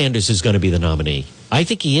Bernie Sanders is going to be the nominee. I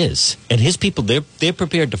think he is. And his people, they're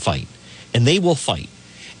prepared to fight. And they will fight.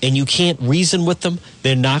 and you can't reason with them,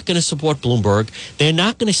 they're not going to support Bloomberg. They're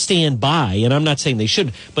not going to stand by, and I'm not saying they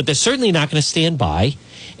should, but they're certainly not going to stand by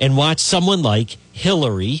and watch someone like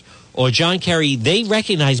Hillary or John Kerry. They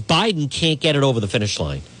recognize Biden can't get it over the finish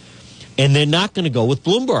line, and they're not going to go with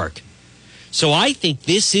Bloomberg. So I think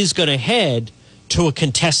this is going to head to a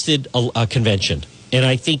contested convention, and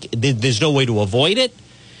I think there's no way to avoid it.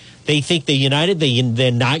 They think they're united.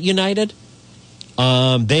 They're not united.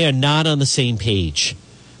 They are not on the same page,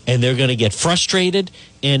 and they're going to get frustrated.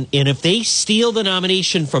 And if they steal the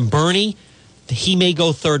nomination from Bernie, he may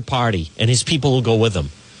go third party, and his people will go with him.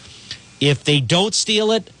 If they don't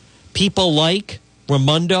steal it, people like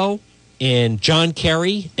Raimondo and John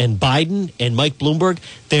Kerry and Biden and Mike Bloomberg,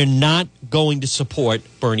 they're not going to support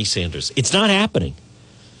Bernie Sanders. It's not happening.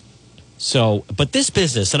 So, but this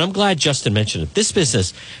business, and I'm glad Justin mentioned it, this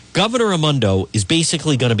business, Governor Raimondo is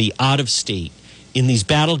basically going to be out of state in these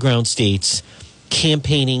battleground states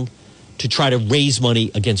campaigning to try to raise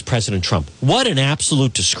money against President Trump. What an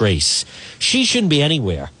absolute disgrace. She shouldn't be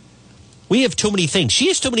anywhere. We have too many things. She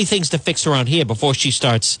has too many things to fix around here before she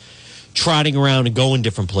starts trotting around and going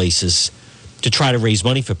different places to try to raise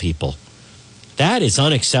money for people. That is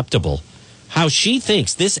unacceptable. How she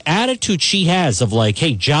thinks, this attitude she has of like,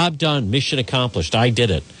 hey, job done, mission accomplished, I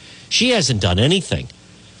did it. She hasn't done anything.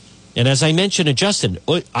 And as I mentioned to Justin,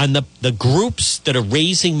 on the groups that are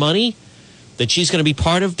raising money that she's going to be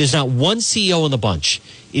part of, there's not one CEO in the bunch.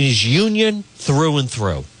 It is union through and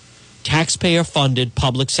through. Taxpayer-funded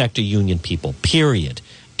public sector union people, period.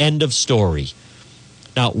 End of story.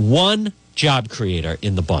 Not one job creator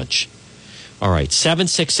in the bunch. All right,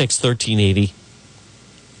 766-1380.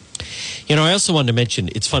 You know, I also wanted to mention,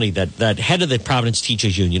 it's funny that head of the Providence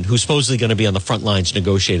Teachers Union, who's supposedly going to be on the front lines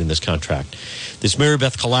negotiating this contract, this Mary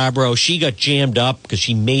Beth Calabro, she got jammed up because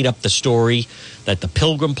she made up the story that the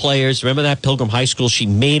Pilgrim players, remember that Pilgrim High School? She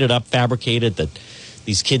made it up, fabricated that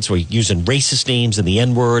these kids were using racist names and the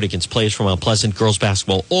N-word against players from Mount Pleasant, girls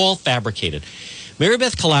basketball, all fabricated. Mary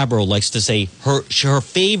Beth Calabro likes to say her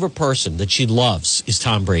favorite person that she loves is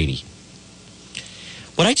Tom Brady.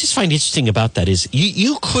 What I just find interesting about that is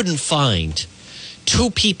you couldn't find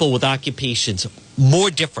two people with occupations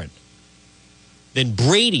more different than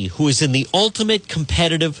Brady, who is in the ultimate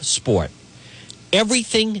competitive sport.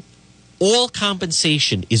 Everything, all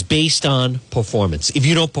compensation is based on performance. If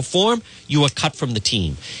you don't perform, you are cut from the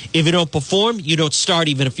team. If you don't perform, you don't start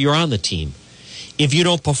even if you're on the team. If you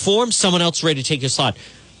don't perform, someone else is ready to take your slot.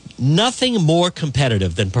 Nothing more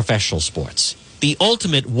competitive than professional sports. The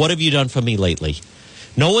ultimate, what have you done for me lately?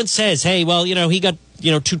 No one says, hey, well, he got,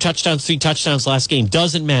 2 touchdowns, 3 touchdowns last game.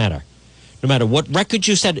 Doesn't matter. No matter what record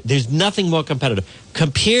you said, there's nothing more competitive.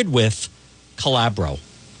 Compared with Calabro,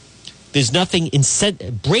 there's nothing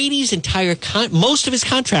Brady's entire most of his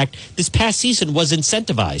contract this past season was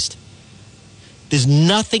incentivized. There's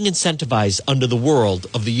nothing incentivized under the world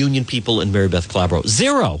of the union people in Mary Beth Calabro.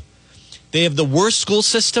 Zero. They have the worst school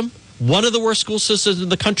system, one of the worst school systems in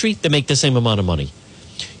the country. They make the same amount of money.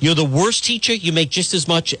 You're the worst teacher, you make just as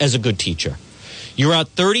much as a good teacher. You're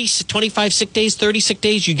out 25 sick days, 30 sick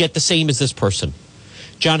days, you get the same as this person.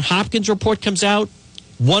 John Hopkins' report comes out,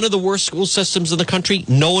 one of the worst school systems in the country,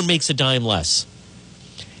 no one makes a dime less.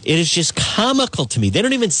 It is just comical to me. They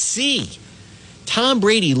don't even see. Tom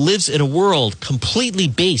Brady lives in a world completely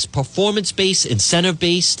based, performance-based,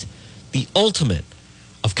 incentive-based, the ultimate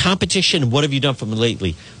of competition. And what have you done for me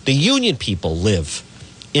lately? The union people live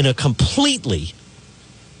in a completely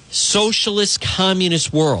socialist,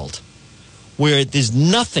 communist world where there's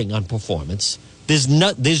nothing on performance. There's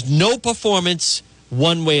no performance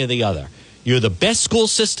one way or the other. You're the best school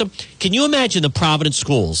system. Can you imagine the Providence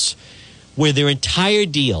schools where their entire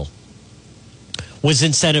deal was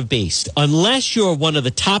incentive-based? Unless you're one of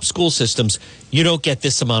the top school systems, you don't get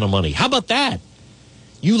this amount of money. How about that?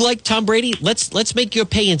 You like Tom Brady? Let's make your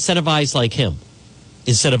pay incentivized like him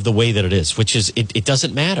instead of the way that it is, which is it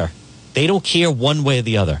doesn't matter. They don't care one way or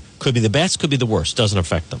the other. Could be the best, could be the worst. Doesn't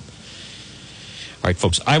affect them. All right,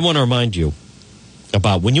 folks, I want to remind you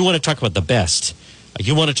about when you want to talk about the best,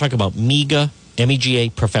 you want to talk about MEGA, MEGA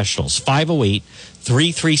Professionals,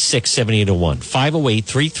 508-336-7801.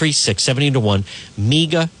 508-336-7801,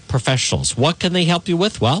 MEGA Professionals. What can they help you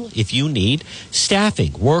with? Well, if you need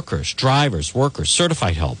staffing, workers, drivers,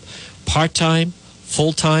 certified help, part-time,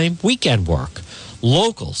 full-time, weekend work,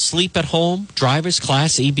 local, sleep at home, driver's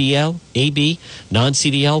class, ABL, AB,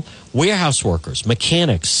 non-CDL, warehouse workers,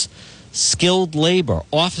 mechanics, skilled labor,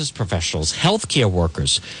 office professionals, healthcare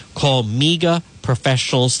workers. Call MEGA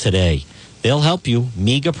Professionals today. They'll help you.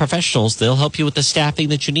 MEGA Professionals, they'll help you with the staffing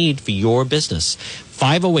that you need for your business.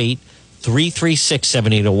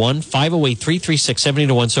 508-336-7801.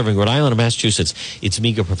 508-336-7801, serving Rhode Island and Massachusetts. It's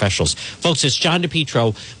MEGA Professionals. Folks, it's John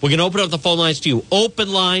DePietro. We're going to open up the phone lines to you.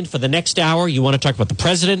 Open line for the next hour. You want to talk about the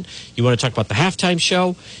president. You want to talk about the halftime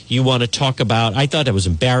show. You want to talk about, I thought it was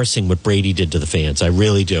embarrassing what Brady did to the fans. I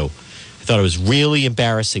really do. I thought it was really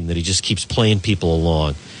embarrassing that he just keeps playing people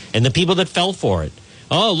along. And the people that fell for it.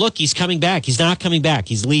 Oh, look, he's coming back. He's not coming back.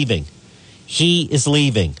 He's leaving. He is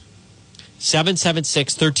leaving.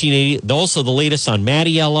 776-1380. Also, the latest on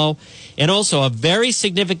Mattiello. And also, a very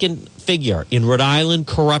significant figure in Rhode Island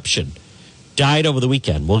corruption died over the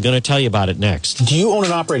weekend. We're going to tell you about it next. Do you own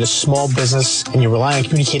and operate a small business and you rely on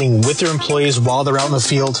communicating with your employees while they're out in the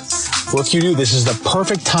field? Well, if you do, this is the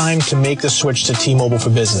perfect time to make the switch to T-Mobile for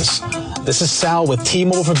Business. This is Sal with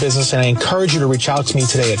T-Mobile for Business, and I encourage you to reach out to me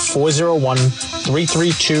today at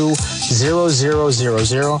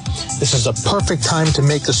 401-332-0000. This is the perfect time to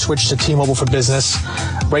make the switch to T-Mobile for Business.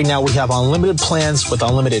 Right now, we have unlimited plans with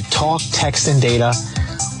unlimited talk, text, and data.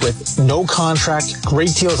 With no contract,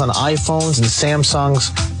 great deals on iPhones and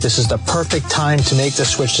Samsungs. This is the perfect time to make the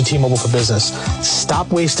switch to T-Mobile for Business.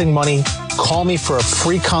 Stop wasting money. Call me for a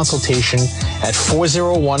free consultation at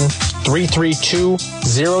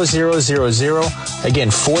 401-332-0000. Again,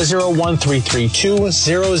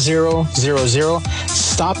 401-332-0000.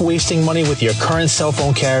 Stop wasting money with your current cell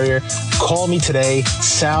phone carrier. Call me today,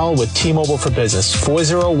 Sal with T-Mobile for Business,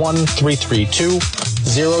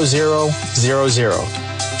 401-332-0000.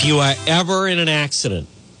 If you are ever in an accident,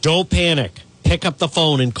 don't panic. Pick up the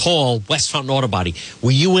phone and call West Fountain Auto Body. Were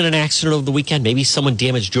you in an accident over the weekend? Maybe someone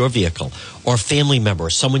damaged your vehicle, or a family member, or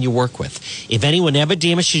someone you work with. If anyone ever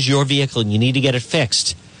damages your vehicle and you need to get it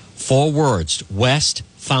fixed, 4 words, West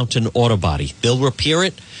Fountain Auto Body. They'll repair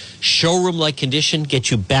it, showroom-like condition, get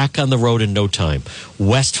you back on the road in no time.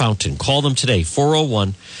 West Fountain. Call them today,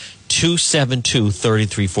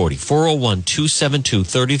 401-272-3340.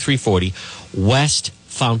 401-272-3340. West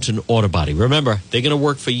Fountain Auto Body. Remember, they're going to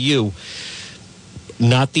work for you,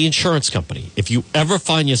 not the insurance company. If you ever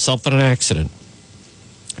find yourself in an accident,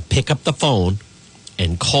 pick up the phone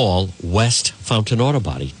and call West Fountain Auto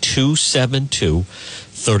Body,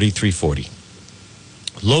 272-3340.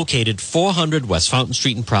 Located 400 West Fountain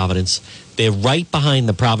Street in Providence. They're right behind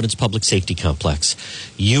the Providence Public Safety Complex.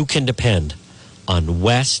 You can depend on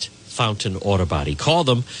West Fountain Auto Body. Call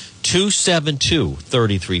them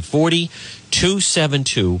 272-3340,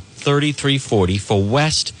 272-3340 for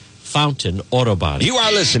West Fountain Auto Body. You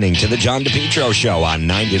are listening to the John DePietro Show on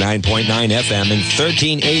 99.9 FM and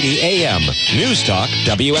 1380 AM. News Talk,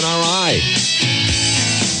 WNRI.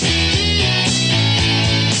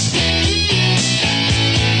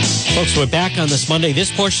 Folks, we're back on this Monday.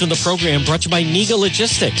 This portion of the program brought to you by MEGA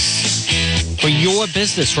Logistics. For your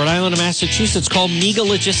business, Rhode Island and Massachusetts, call MEGA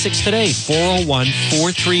Logistics today,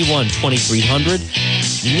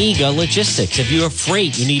 401-431-2300. MEGA Logistics. If you have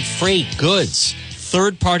freight, you need freight, goods,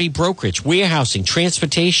 third-party brokerage, warehousing,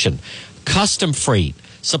 transportation, custom freight,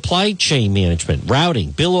 supply chain management,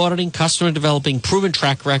 routing, bill auditing, customer developing, proven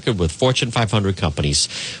track record with Fortune 500 companies.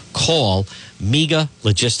 Call MEGA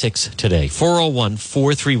Logistics today,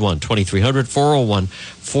 401-431-2300,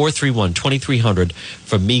 401-431-2300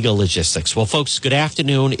 for MEGA Logistics. Well, folks, good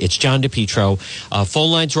afternoon. It's John DePietro.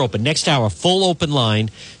 Phone lines are open. Next hour, full open line,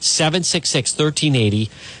 766-1380,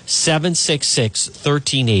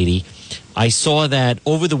 766-1380. I saw that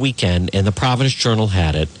over the weekend, and the Providence Journal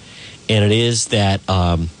had it, and it is that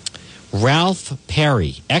Ralph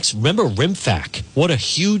Perry, remember RIMFAC? What a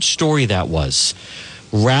huge story that was.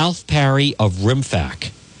 Ralph Perry of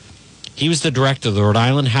RIMFAC. He was the director of the Rhode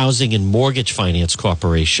Island Housing and Mortgage Finance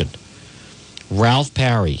Corporation. Ralph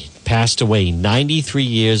Perry passed away, 93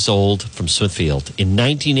 years old, from Smithfield. In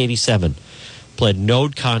 1987, pled no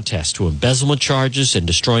contest to embezzlement charges and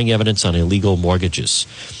destroying evidence on illegal mortgages.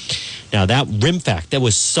 Now, that RIMFAC, that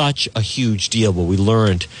was such a huge deal where we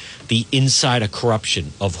learned the insider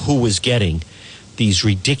corruption of who was getting these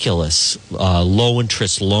ridiculous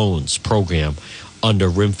low-interest loans program under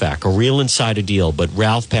RIMFAC. A real insider deal, but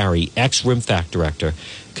Ralph Perry, ex-RIMFAC director,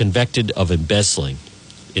 convicted of embezzling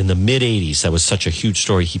in the mid-'80s. That was such a huge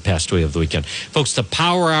story. He passed away over the weekend. Folks, the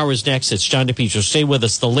Power Hour is next. It's John DePietro. Stay with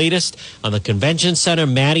us. The latest on the Convention Center,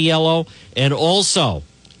 Mattiello, and also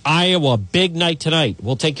Iowa. Big night tonight.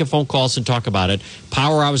 We'll take your phone calls and talk about it.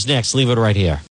 Power Hour is next. Leave it right here.